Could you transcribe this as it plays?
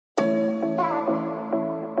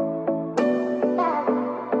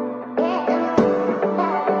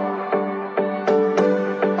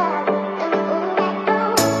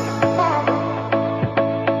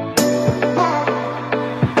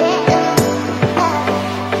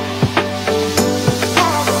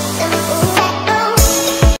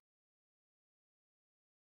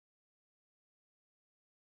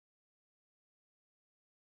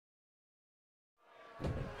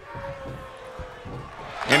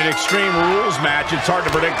In an Extreme Rules match, it's hard to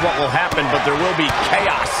predict what will happen, but there will be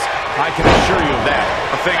chaos. I can assure you of that.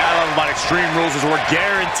 The thing I love about Extreme Rules is we're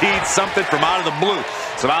guaranteed something from out of the blue.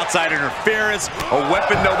 Some outside interference, a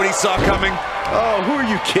weapon nobody saw coming. Oh, who are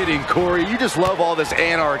you kidding, Corey? You just love all this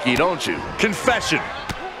anarchy, don't you? Confession.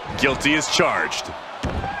 Guilty as charged.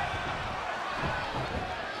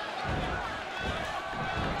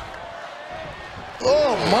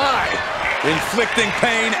 Oh, my. Inflicting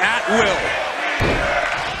pain at will.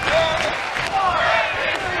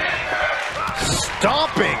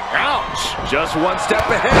 Stomping. Ouch. Just one step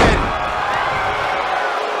ahead.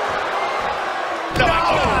 No,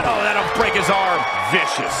 that'll break his arm.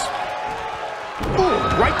 Vicious. Ooh,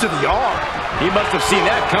 right to the arm. He must have seen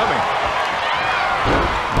that coming.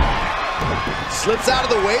 Slips out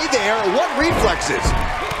of the way there. What reflexes?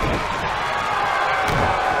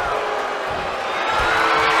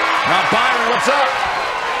 Now, Byron, what's up?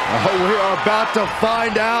 Oh, we are about to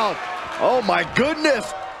find out. Oh, my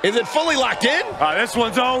goodness. Is it fully locked in? This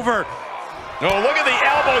one's over. Oh, look at the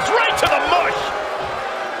elbows right to the mush.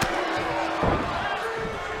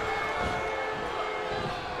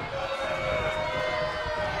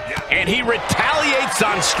 And he retaliates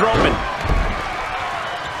on Strowman.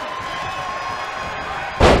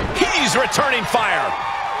 He's returning fire.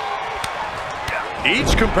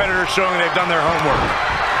 Each competitor showing they've done their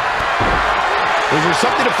homework. Is there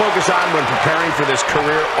something to focus on when preparing for this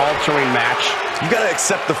career-altering match? You got to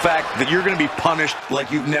accept the fact that you're going to be punished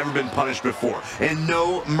like you've never been punished before, and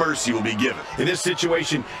no mercy will be given. In this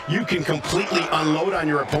situation, you can completely unload on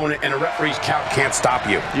your opponent, and a referee's count can't stop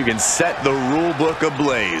you. You can set the rule book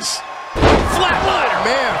ablaze. Flatliner!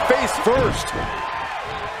 Man, face first.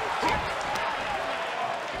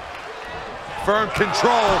 Firm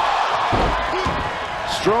control.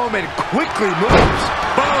 Strowman quickly moves.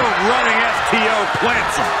 Boom! Running FTO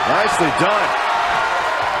plants him. Nicely done.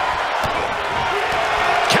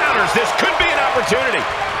 Counters. This could be an opportunity.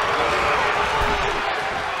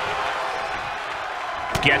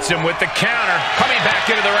 Gets him with the counter. Coming back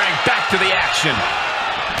into the ring. Back to the action.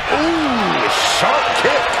 Ooh, sharp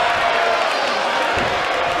kick.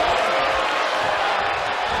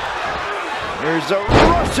 There's a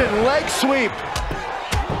Russian leg sweep.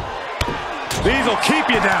 These will keep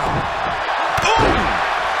you down. Ooh!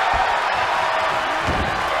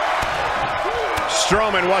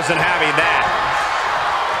 Strowman wasn't having that.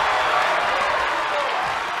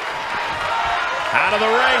 Out of the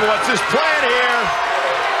ring, what's his plan here?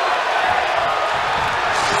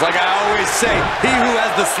 It's like I always say, he who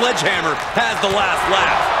has the sledgehammer has the last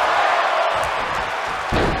laugh.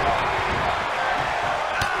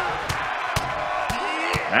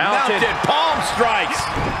 Mounted palm strikes.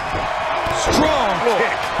 Strong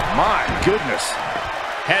kick. My goodness.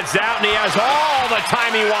 Heads out, and he has all the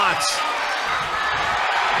time he wants.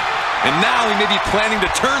 And now he may be planning to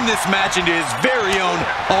turn this match into his very own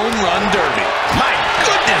home run derby. My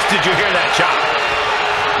goodness, did you hear that chop?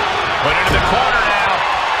 Put it in the corner now.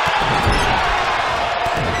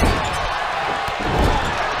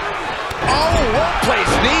 Oh,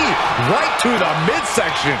 well-placed knee right to the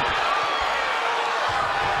midsection.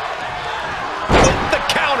 With the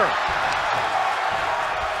counter.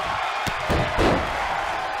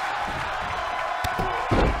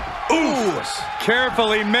 Ooh,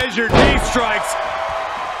 carefully measured knee strikes.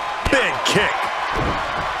 Big kick.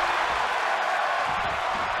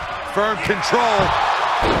 Firm control.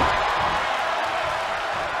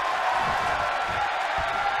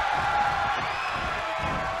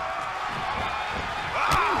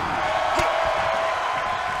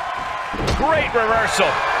 Great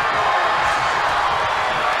reversal.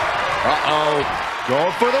 Uh-oh.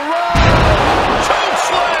 Going for the run. Choke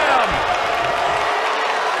slam.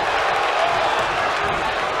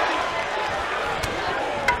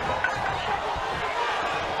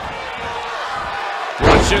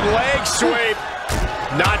 Russian leg sweep.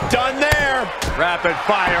 Not done there. Rapid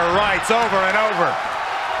fire rights over and over.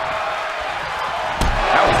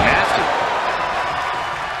 That was nasty.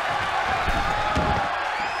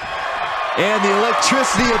 And the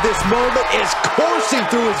electricity of this moment is coursing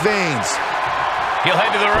through his veins. He'll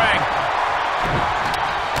head to the ring.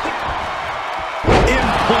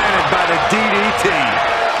 Implanted by the DDT.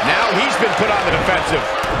 Now he's been put on the defensive.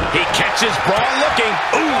 He catches Braun looking.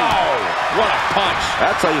 Ooh, what a punch.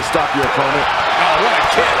 That's how you stop your opponent. Oh, what a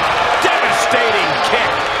kick. Devastating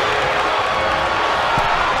kick.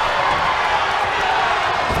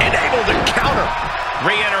 And able to counter.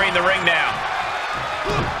 Re-entering the ring now.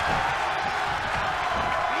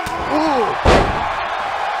 Ooh.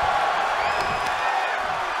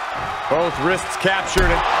 Both wrists captured.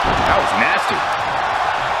 That was nasty.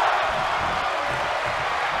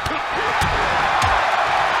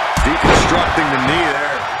 constructing the knee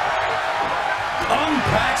there.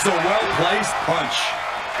 Unpacks a well-placed punch.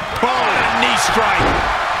 Oh, a knee strike.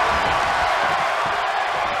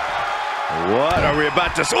 What are we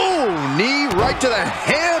about to... Oh, knee right to the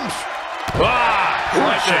hams.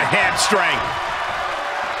 Right to the hamstring.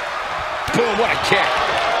 Boom, what a kick.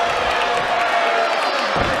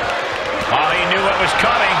 Oh, he knew what was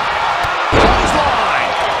coming.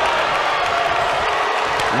 Clothesline.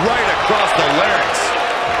 Right across the larynx.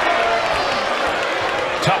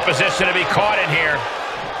 Tough position to be caught in here.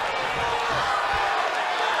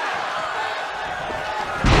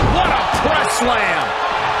 What a press slam.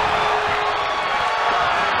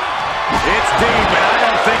 It's deep, but I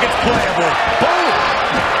don't think it's playable. Boom.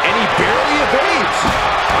 And he barely evades.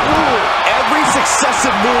 Ooh, every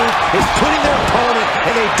successive move is putting their opponent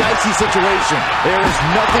in a dicey situation. There is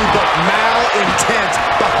nothing but malintent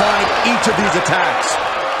behind each of these attacks.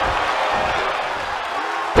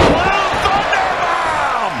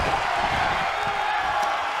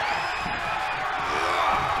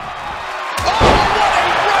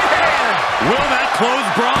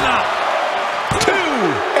 Close Braun out. 2,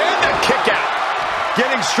 and the kick out.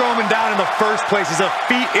 Getting Strowman down in the first place is a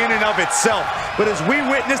feat in and of itself. But as we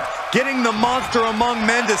witnessed, getting the monster among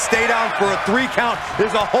men to stay down for a 3 count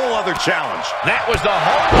is a whole other challenge. That was the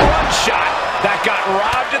home run shot that got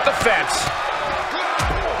robbed at the fence.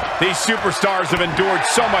 These superstars have endured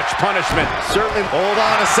so much punishment. Certainly. Hold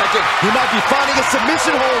on a second. He might be finding a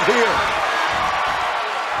submission hold here.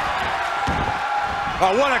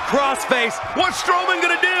 Oh, what a crossface. What's Strowman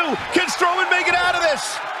gonna do? Can Strowman make it out of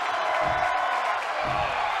this?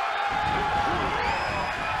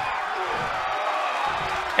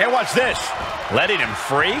 And watch this. Letting him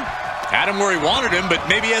free? Had him where he wanted him, but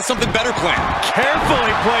maybe he has something better planned.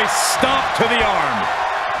 Carefully placed stomp to the arm.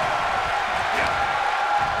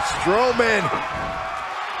 Strowman.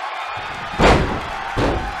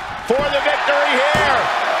 For the victory here.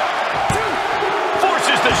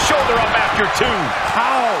 Forces the shoulder up after 2. How?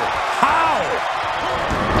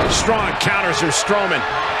 Strong counters from Strowman.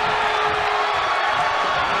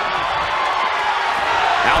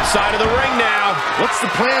 Outside of the ring now. What's the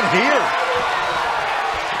plan here?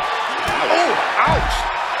 Oh, ouch.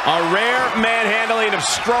 A rare manhandling of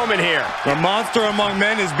Strowman here. The monster among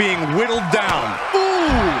men is being whittled down.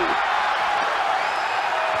 Ooh.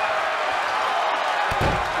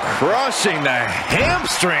 Crushing the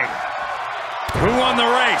hamstring. Who won the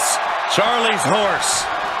race? Charlie's horse.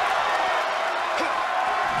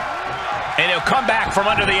 And he'll come back from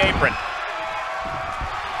under the apron.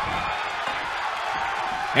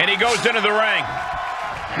 And he goes into the ring.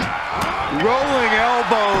 Rolling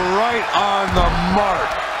elbow right on the mark.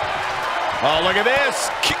 Oh, look at this.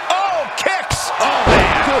 Oh, kicks. Oh,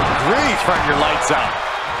 man. Good grief. Turn your lights out.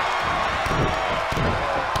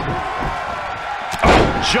 Oh,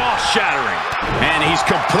 jaw-shattering. And he's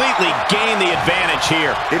completely gained the advantage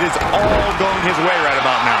here. It is all going his way right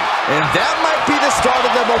about now. And that might be the start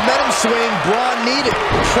of the momentum swing Braun needed.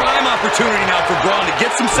 Prime opportunity now for Braun to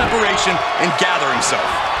get some separation and gather himself.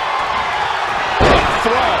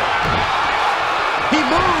 Throw. He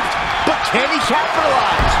moved, but can he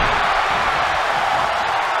capitalize?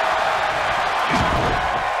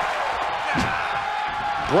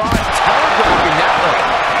 Braun telegraphing that one.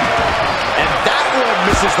 And that one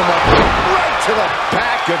misses the mark right to the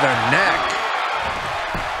back of the neck.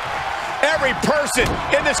 Every person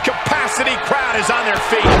in this capacity crowd is on their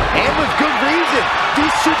feet. And with good reason.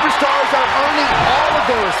 These superstars are earning all of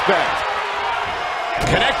their respect.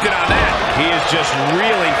 Connected on that. He is just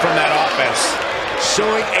reeling from that offense.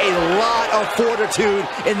 Showing a lot of fortitude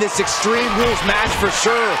in this Extreme Rules match for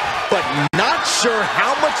sure, but not sure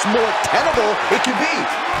how much more tenable it can be.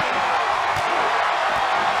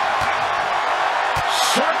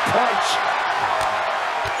 Sharp punch.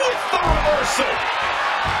 With the reversal.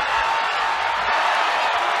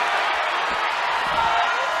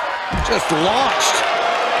 Just launched.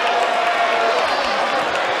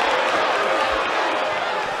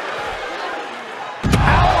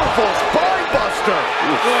 Powerful spine buster.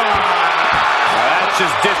 That's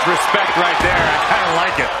just disrespect right there. I kind of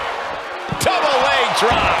like it. Double leg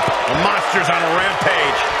drop. The monster's on a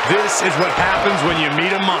rampage. This is what happens when you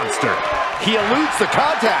meet a monster. He eludes the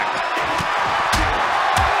contact.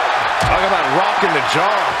 Talk about rocking the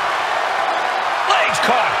jaw. Legs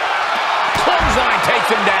caught. Clothesline takes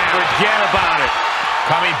him down. Forget about it.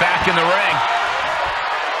 Coming back in the ring.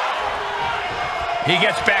 He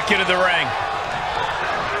gets back into the ring.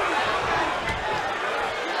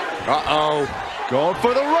 Uh-oh. Going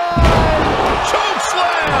for the run. Choke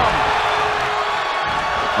slam.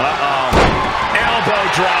 Uh-oh. Elbow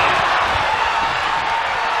drop.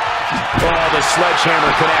 the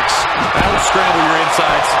sledgehammer connects. That'll scramble your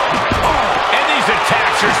insides. Oh, and these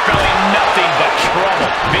attacks are spelling nothing but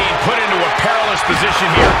trouble. Being put into a perilous position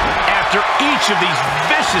here after each of these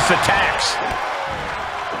vicious attacks.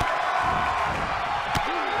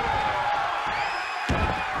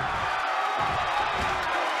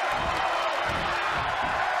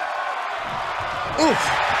 Oof.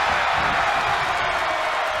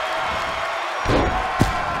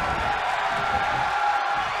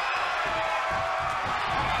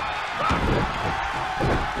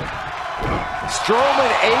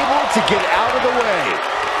 Strowman able to get out of the way.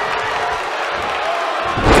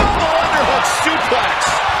 Double underhook suplex.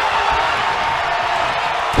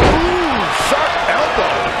 Ooh, sharp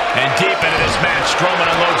elbow. And deep into this match, Strowman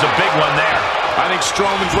unloads a big one there. I think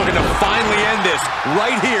Strowman's looking to finally end this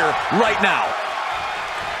right here, right now.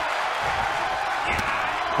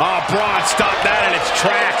 Oh, Braun stopped that in its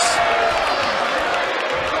tracks.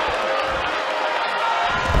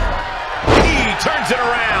 He turns it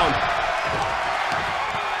around.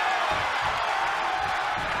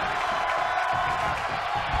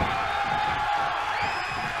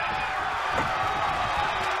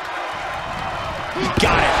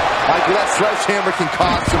 Got it. Michael, that sledgehammer can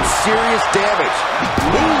cause some serious damage.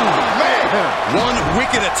 Ooh, man. One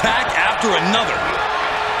wicked attack after another.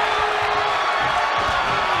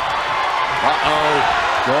 Uh-oh.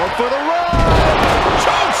 Going for the run.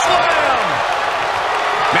 Choke slam.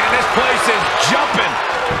 Man, this place is jumping.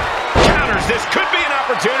 Counters. This could be an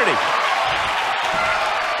opportunity.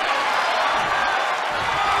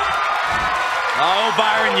 Oh,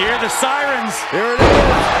 Byron, you hear the sirens. Here it is.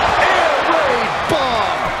 Air raid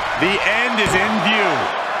bomb. The end is in view.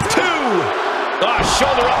 2.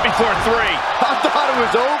 Shoulder up before 3. I thought it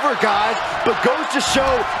was over, guys, but goes to show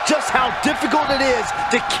just how difficult it is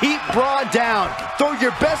to keep Braun down. Throw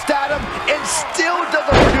your best at him and still doesn't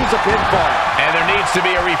produce a pinfall. And there needs to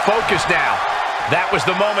be a refocus now. That was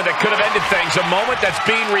the moment that could have ended things, a moment that's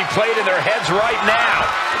being replayed in their heads right now.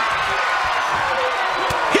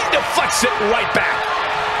 He deflects it right back.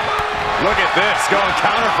 Look at this, going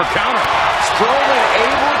counter for counter. Strowman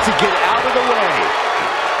able to get out of the way.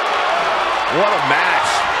 What a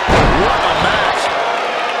match. What a match.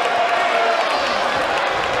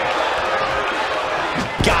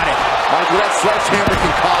 Got it. Michael, that sledgehammer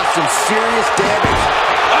can cause some serious damage.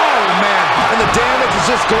 Oh, man. And the damage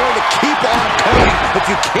is just going to keep on coming if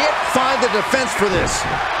you can't find the defense for this.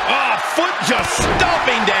 Oh, foot just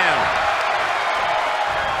stomping down.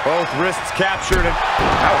 Both wrists captured, and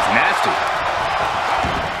that was nasty.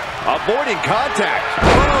 Avoiding contact.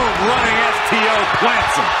 Boom, running STO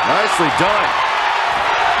plants him. Nicely done.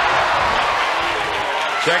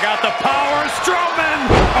 Check out the power, Strowman.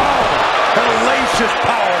 Oh, hellacious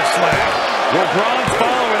power slam. Will Braun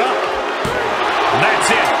follow it up? That's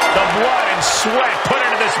it. The blood and sweat put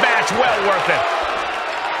into this match, well worth it.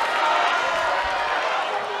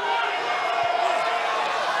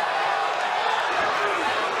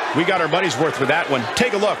 We got our money's worth with that one.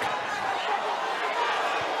 Take a look.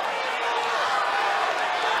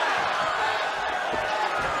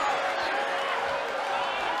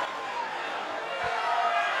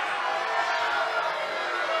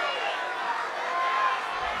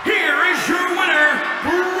 Here is your winner,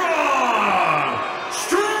 Braun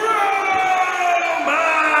Strowman!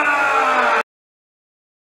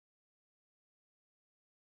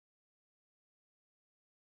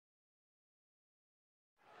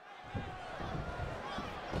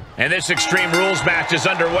 And this Extreme Rules match is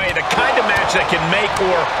underway, the kind of match that can make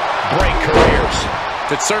or break careers.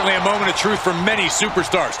 It's certainly a moment of truth for many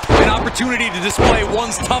superstars. An opportunity to display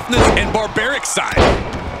one's toughness and barbaric side.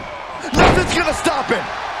 Nothing's gonna stop him.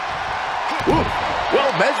 Ooh,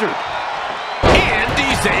 well measured. And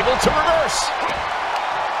he's able to reverse.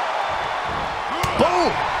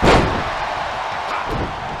 Boom.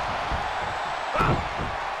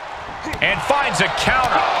 And finds a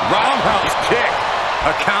counter. Roundhouse kick.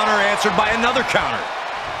 A counter answered by another counter.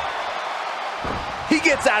 He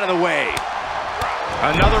gets out of the way.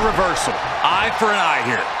 Another reversal. Eye for an eye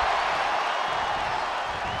here.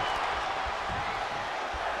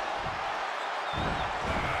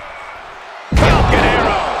 Falcon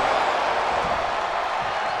arrow.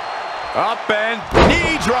 Up and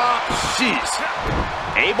knee drop. Jeez.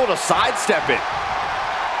 Able to sidestep it.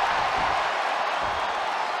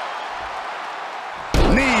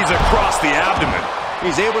 Knees across the abdomen.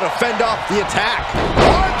 He's able to fend off the attack.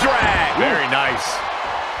 Arm drag. Very nice.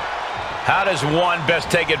 How does one best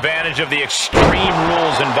take advantage of the Extreme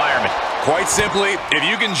Rules environment? Quite simply, if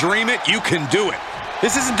you can dream it, you can do it.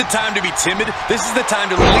 This isn't the time to be timid. This is the time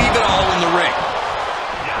to leave it all in the ring.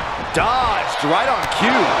 Dodged right on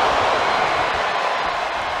cue.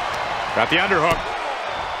 Got the underhook.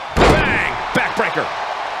 Bang! Backbreaker.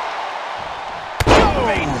 Oh,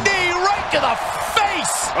 a knee right to the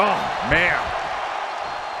face! Oh, man.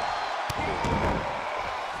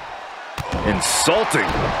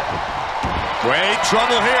 Insulting. Wait,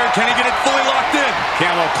 trouble here. Can he get it fully locked in?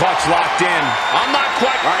 Camel clutch locked in. I'm not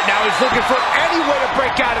quite. All right, now he's looking for any way to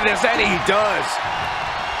break out of this, and he does.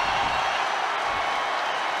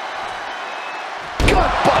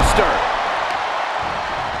 Gutbuster.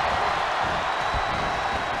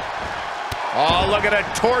 Oh, look at a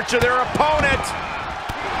torch of their opponent.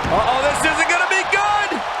 Uh-oh, this isn't going to be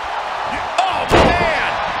good. Oh,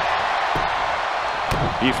 man.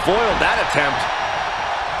 He foiled that attempt.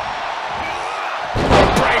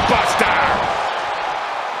 Brainbuster.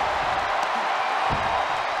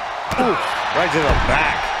 Ooh, right to the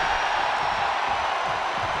back.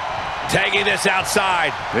 Tagging this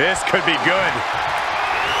outside. This could be good.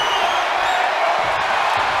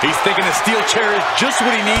 He's thinking a steel chair is just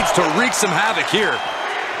what he needs to wreak some havoc here.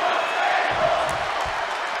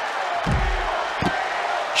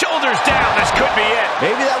 Shoulders down, this could be it.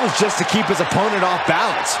 Maybe that was just to keep his opponent off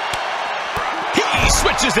balance. He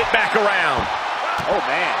switches it back around. Oh,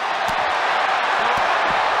 man.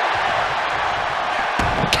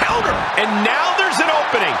 Counter, and now there's an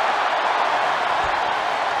opening.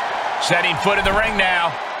 Setting foot in the ring now.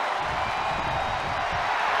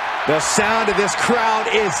 The sound of this crowd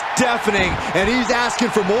is deafening, and he's asking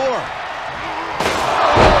for more.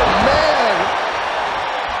 Oh, man!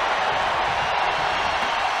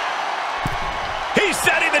 He's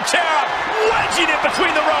setting the chair up, wedging it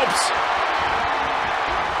between the ropes.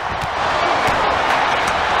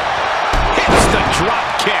 Hits the drop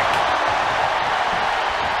kick.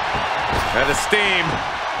 And the steam.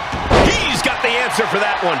 He's got the answer for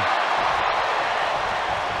that one.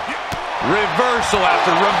 Reversal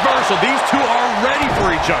after reversal. These two are ready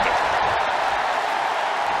for each other.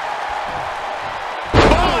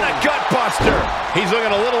 Oh, and a gutbuster. He's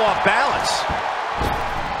looking a little off balance.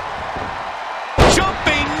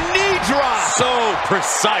 Jumping knee drop. So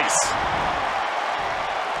precise.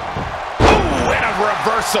 Ooh, and a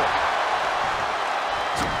reversal.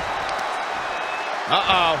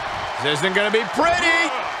 Uh-oh. This isn't going to be pretty.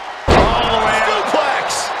 All the way out.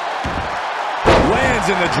 Suplex. Lands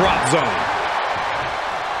in the drop zone.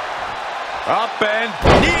 Up and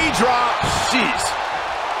knee drop. Jeez.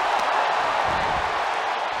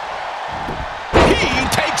 He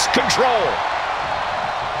takes control.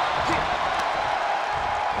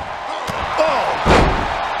 Oh.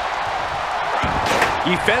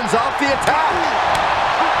 He fends off the attack.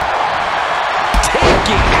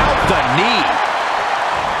 Taking out the knee.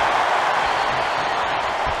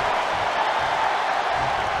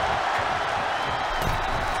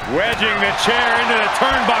 Wedging the chair into the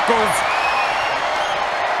turnbuckles.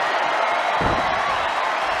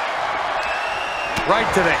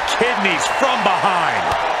 Right to the kidneys from behind.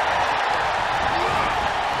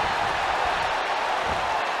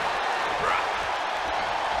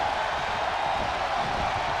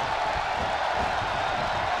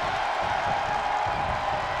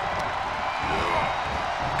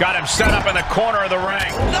 Got him set up in the corner of the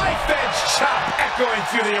ring. Knife edge chop echoing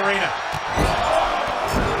through the arena.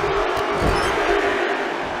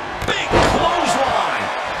 Big clothesline.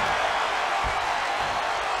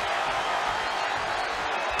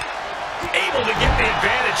 Able to get the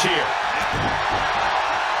advantage here.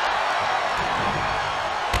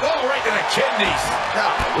 Oh, right to the kidneys.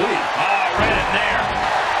 Golly. Oh, right in there.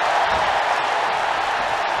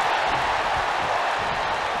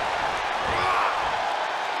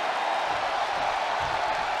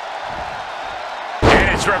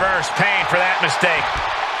 Reverse pain for that mistake.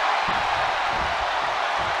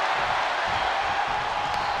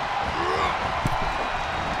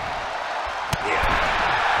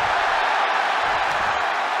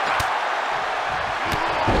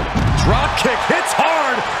 Drop kick hits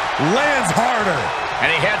hard, lands harder.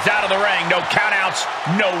 And he heads out of the ring. No countouts,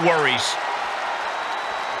 no worries.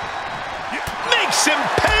 Makes him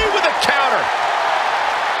pay with a counter.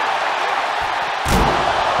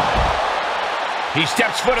 He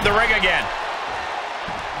steps foot in the ring again.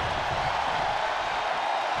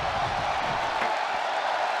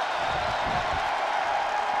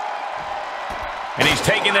 And he's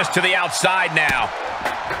taking this to the outside now.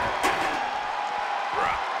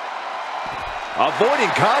 Avoiding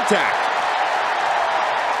contact.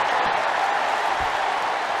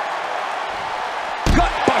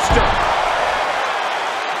 Gutbuster.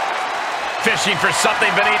 Fishing for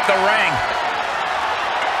something beneath the ring.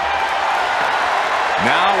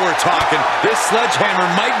 Now we're talking. This sledgehammer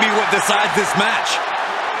might be what decides this match.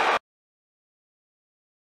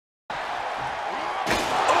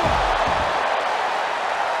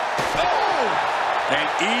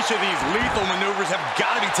 Each of these lethal maneuvers have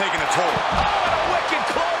got to be taking a toll. Oh, and a wicked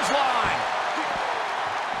clothesline.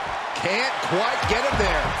 Can't quite get him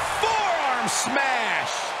there. Forearm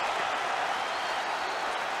smash.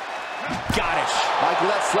 Got it. Michael,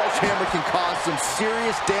 that sledgehammer can cause some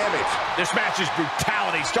serious damage. This match's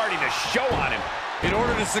brutality starting to show on him. In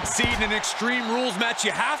order to succeed in an Extreme Rules match,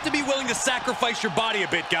 you have to be willing to sacrifice your body a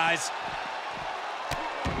bit, guys.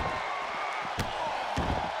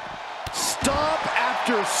 Stomp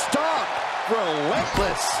after stomp.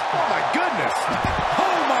 Relentless. Oh, my goodness.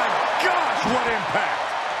 Oh my gosh, what impact!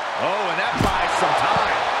 Oh, and that buys some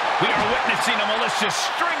time. We are witnessing a malicious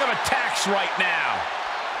string of attacks right now.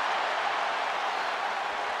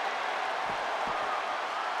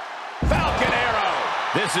 Falcon arrow.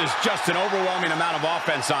 This is just an overwhelming amount of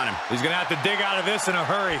offense on him. He's gonna have to dig out of this in a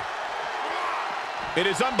hurry. It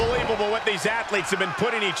is unbelievable what these athletes have been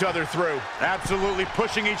putting each other through. Absolutely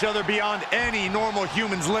pushing each other beyond any normal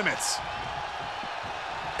human's limits.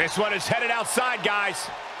 This one is headed outside, guys.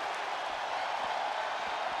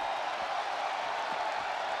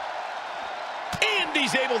 And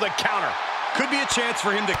he's able to counter. Could be a chance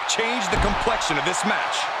for him to change the complexion of this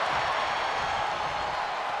match.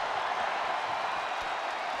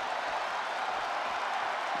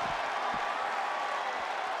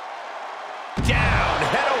 Down,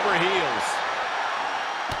 head over heels.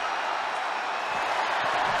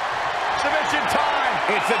 Submission time.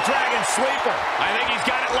 It's the Dragon Sleeper. I think he's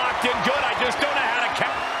got it locked in good. I just don't know how to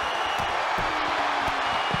count.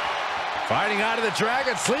 Fighting out of the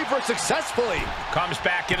Dragon Sleeper successfully. Comes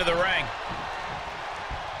back into the ring.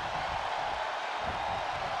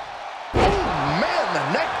 Ooh, man, the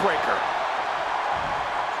neck breaker.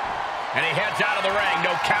 And he heads out of the ring.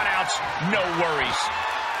 No countouts, no worries.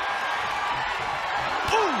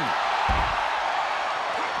 Ooh.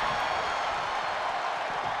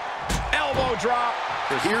 Elbow drop.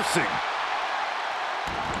 Piercing.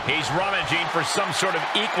 He's rummaging for some sort of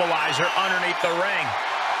equalizer underneath the ring.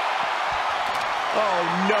 Oh,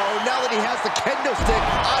 no. Now that he has the kendo stick,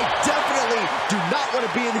 I definitely do not want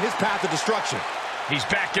to be in his path of destruction. He's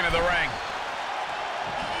back into the ring.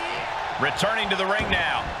 Returning to the ring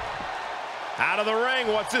now. Out of the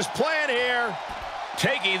ring. What's his plan here?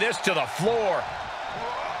 Taking this to the floor.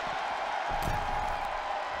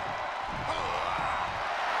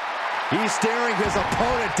 He's staring his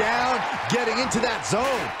opponent down, getting into that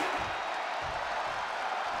zone.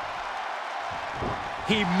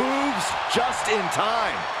 He moves just in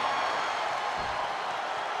time.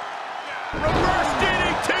 Reverse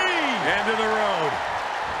DDT! End of the road.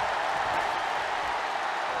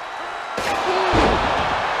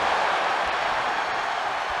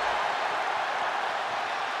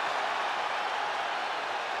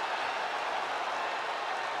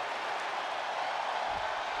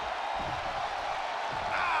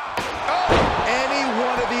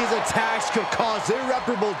 Attacks could cause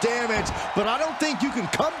irreparable damage, but I don't think you can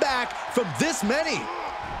come back from this many.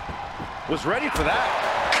 Was ready for that.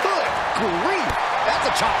 Good grief. That's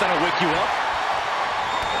a chop that'll wake you up.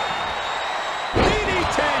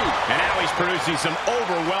 DDT! And now he's producing some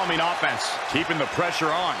overwhelming offense. Keeping the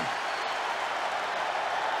pressure on.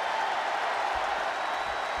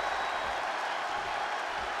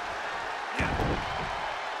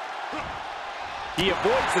 He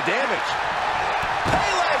avoids the damage.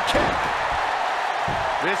 Pele kick!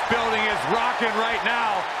 This building is rocking right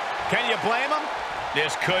now. Can you blame him?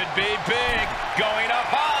 This could be big. Going up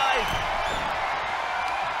high.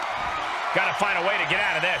 Got to find a way to get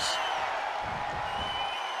out of this.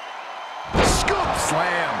 Scoop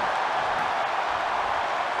slam.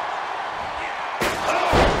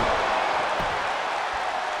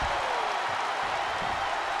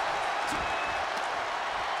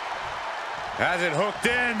 Has it hooked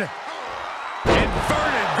in.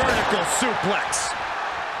 Inverted vertical suplex.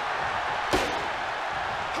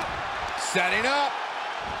 Setting up.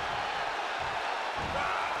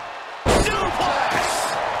 Suplex!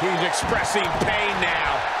 He's expressing pain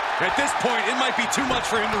now. At this point, it might be too much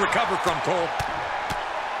for him to recover from, Cole.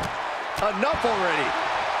 Enough already.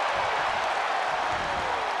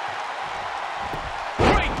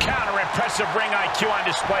 Great counter, impressive ring IQ on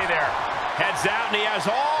display there. Heads out, and he has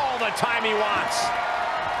all the time he wants.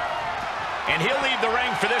 And he'll leave the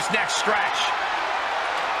ring for this next stretch.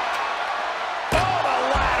 Oh, the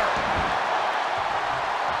ladder!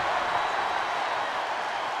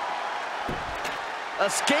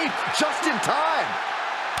 Escape just in time.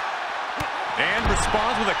 And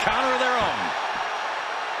responds with a counter of their own.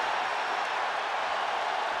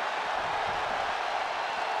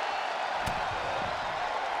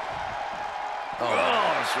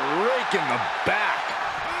 Oh, it's raking the back.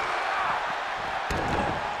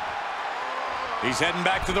 He's heading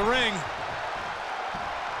back to the ring.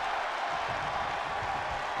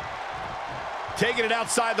 Taking it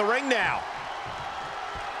outside the ring now.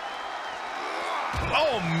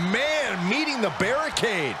 Oh, man, meeting the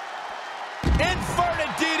barricade. Inverted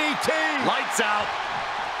DDT. Lights out.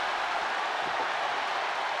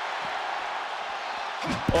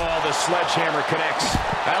 Oh, the sledgehammer connects.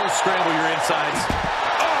 That'll scramble your insides.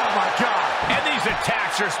 Oh, my God. And these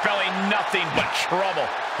attacks are spelling nothing but trouble.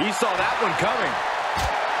 He saw that one coming.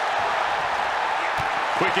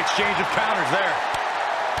 Quick exchange of counters there.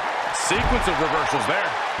 Sequence of reversals there.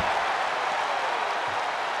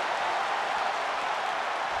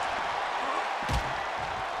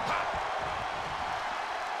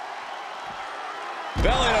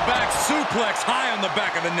 Belly to back suplex high on the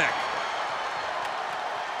back of the neck.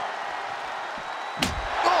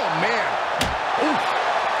 Oh, man. Oof.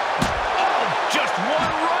 Oh, just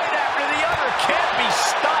one right after the other. Can't be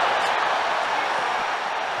stopped.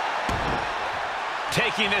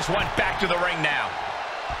 Taking this one back to the ring now.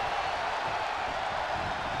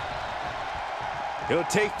 He'll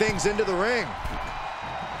take things into the ring.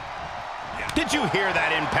 Did you hear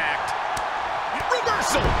that impact?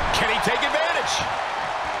 Reversal. Can he take advantage?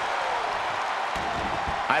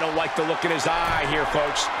 I don't like the look in his eye here,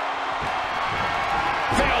 folks.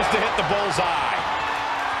 Fails to hit the bullseye.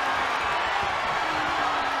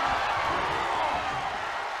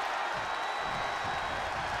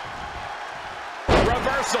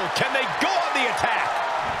 Reversal. Can they go on the attack?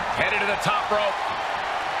 Headed to the top rope.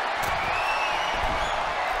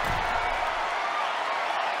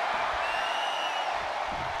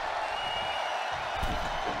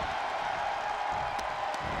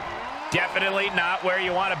 Definitely not where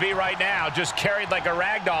you want to be right now. Just carried like a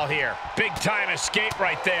rag doll here. Big time escape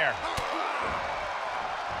right there.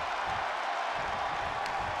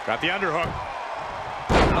 Got the underhook.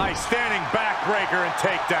 Nice standing backbreaker and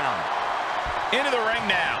takedown. Into the ring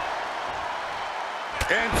now.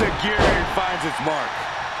 And Takagi finds its mark.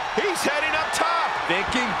 He's heading up top.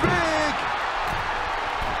 Thinking big.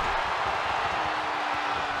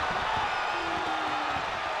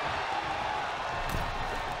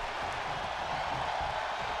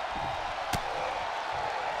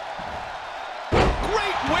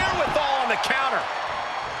 Wherewithal on the counter.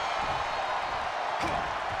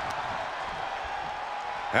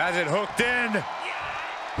 Has it hooked in.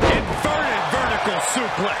 Inverted vertical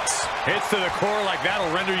suplex. Hits to the core like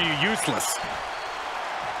that'll render you useless.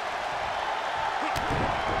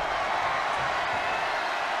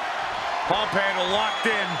 Pump handle locked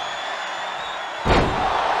in.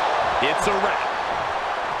 It's a wrap.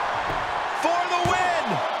 For the win.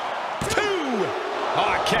 2.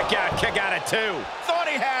 Oh, kick out at 2. Thought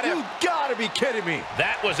he had him. You gotta be kidding me.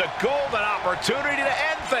 That was a golden opportunity to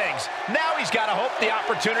end things. Now he's got to hope the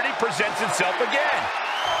opportunity presents itself again.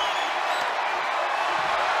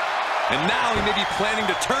 And now he may be planning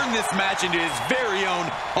to turn this match into his very own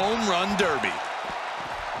home run derby.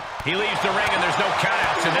 He leaves the ring and there's no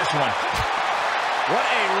countouts in this one. What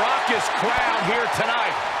a raucous crowd here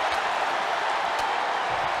tonight.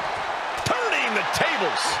 Turning the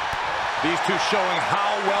tables. These two showing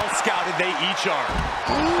how well scouted they each are.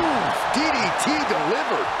 Ooh, DDT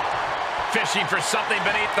delivered. Fishing for something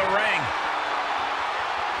beneath the ring.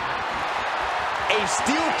 A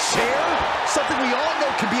steel chair? Something we all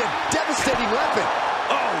know can be a devastating weapon.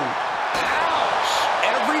 Oh, ouch.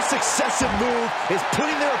 Every successive move is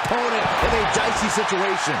putting their opponent in a dicey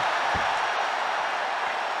situation.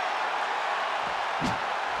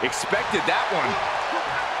 Expected that one.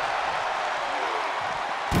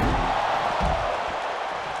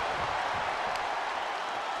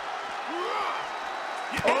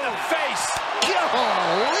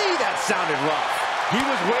 Golly, that sounded rough. He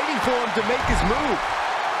was waiting for him to make his move.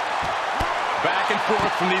 Back and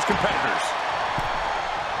forth from these competitors.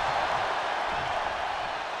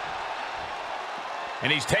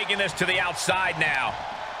 And he's taking this to the outside now.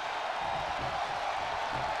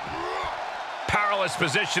 Powerless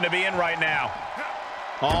position to be in right now.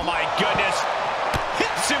 Oh my goodness.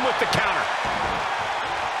 Hits him with the counter.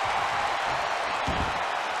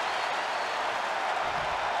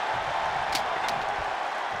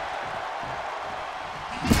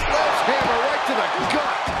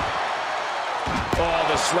 Oh,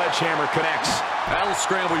 the sledgehammer connects. That'll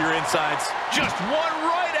scramble your insides. Just one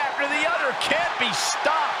right after the other. Can't be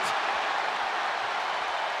stopped.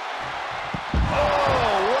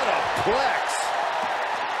 Oh, what a plex.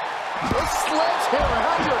 The sledgehammer,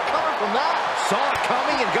 how'd you recover from that? Saw it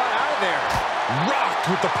coming and got out of there. Rocked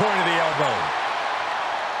with the point of the elbow.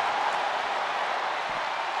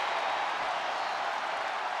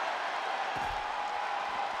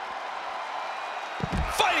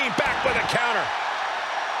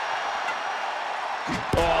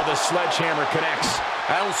 Oh, the sledgehammer connects.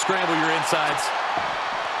 That'll scramble your insides.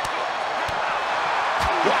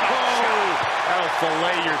 Whoa! That'll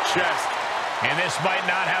fillet your chest. And this might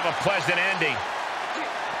not have a pleasant ending.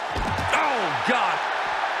 Oh, God.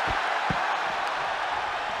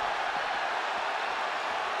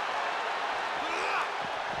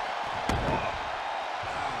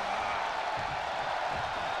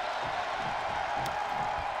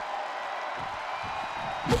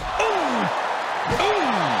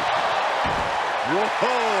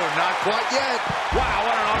 Whoa, not quite yet. Wow,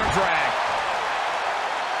 what an arm drag.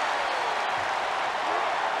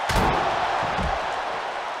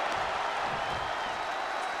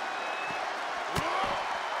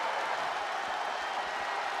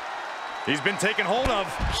 He's been taken hold of.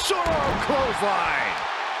 Short arm clothesline.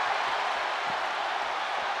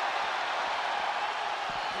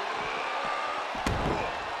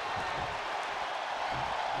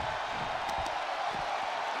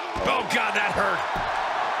 Oh, God, that hurt.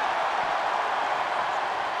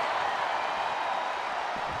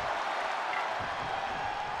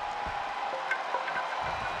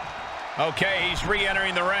 Okay, he's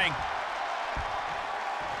re-entering the ring.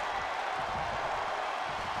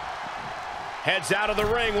 Heads out of the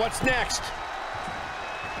ring. What's next?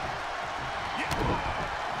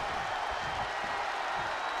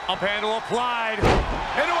 Up handle applied.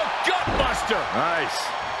 Into a gut buster. Nice.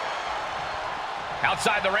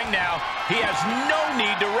 Outside the ring now. He has no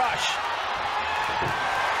need to rush.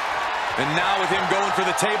 And now with him going for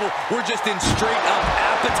the table, we're just in straight up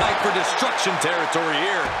appetite for destruction territory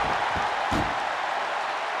here.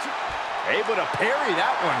 Able to parry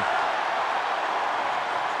that one.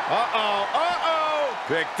 Uh-oh, uh-oh.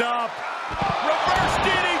 Picked up. Reverse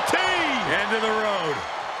DDT. End of the road.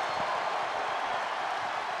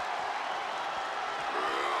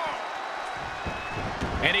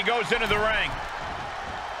 And he goes into the ring.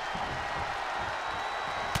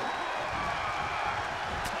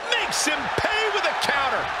 Makes him pay with a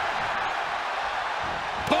counter.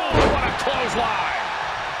 Oh, what a clothesline.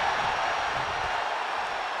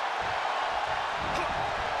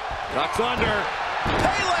 Ducks under.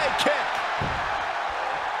 Pele kick.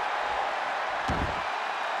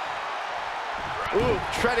 Ooh,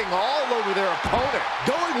 treading all over their opponent.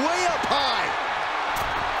 Going way up high.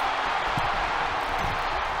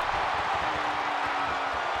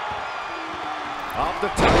 Off the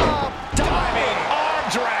top. Diving arm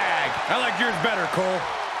drag. I like yours better, Cole.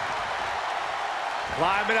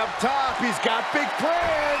 Climbing up top. He's got big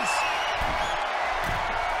plans.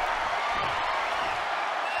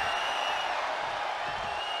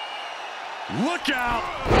 Look out!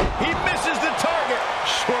 He misses the target.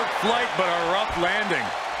 Short flight, but a rough landing.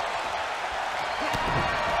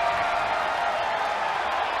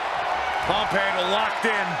 Pump handle locked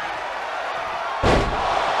in.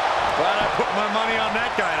 Glad I put my money on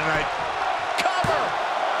that guy tonight. Cover.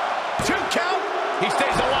 2 count. He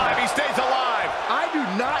stays alive. He stays alive. I do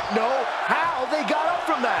not know how they got up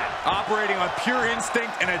from that. Operating on pure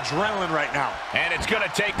instinct and adrenaline right now. And it's going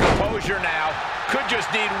to take composure now. Could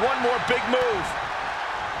just need one more big move.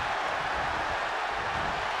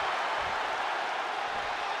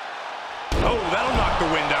 Oh, that'll knock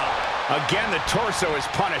the wind out. Again, the torso is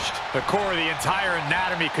punished. The core of the entire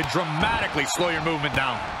anatomy could dramatically slow your movement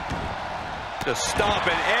down. Just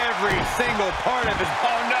stomping every single part of his...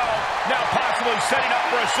 Oh, no. Now possibly setting up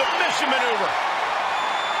for a submission maneuver.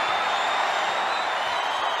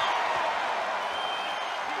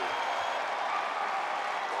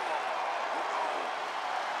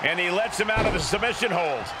 And he lets him out of the submission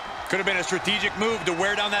hold. Could have been a strategic move to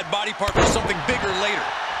wear down that body part for something bigger later.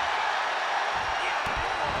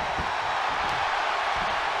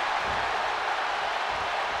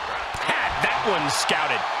 Had that one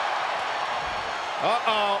scouted.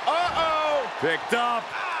 Uh-oh, uh-oh. Picked up.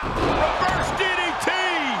 Reverse DDT.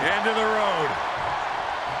 End of the road.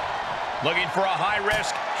 Looking for a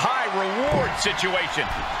high-risk, high-reward situation.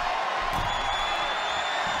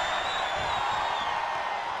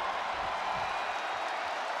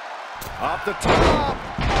 Off the top.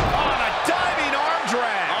 On a diving arm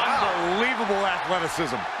drag. Unbelievable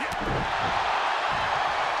athleticism.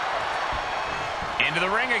 Into the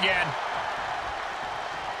ring again.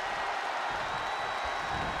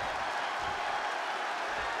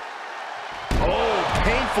 Oh,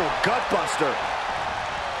 painful gutbuster.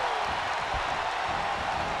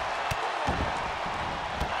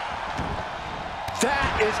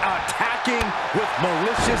 That is attacking with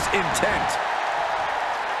malicious intent.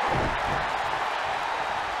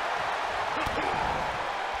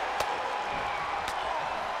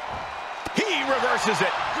 He reverses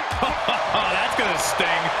it. Oh, that's going to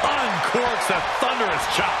sting. Uncorks a thunderous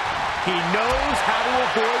chop. He knows how to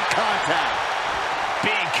avoid contact.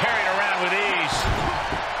 Being carried around with ease.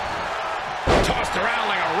 Tossed around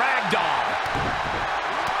like a rag doll.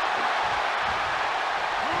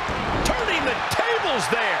 Turning the tables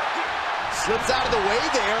there. Slips out of the way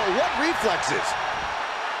there. What reflexes?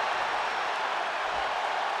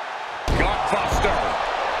 Gutbuster.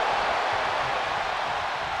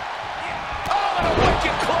 Oh, and a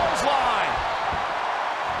wicked clothesline.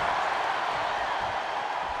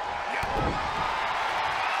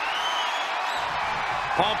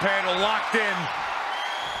 Pump handle locked in.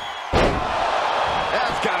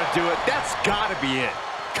 That's got to do it. That's got to be it.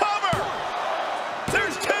 Cover.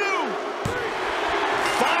 There's two.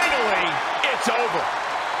 Finally, it's over.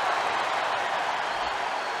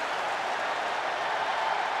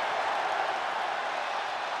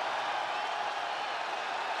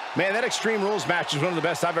 Man, that Extreme Rules match is one of the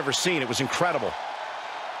best I've ever seen. It was incredible.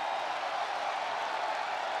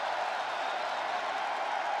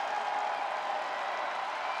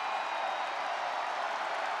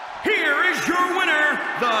 Here is your winner,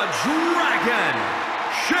 the Dragon,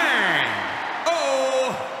 SHINGO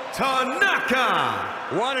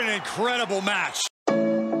Tanaka. What an incredible match.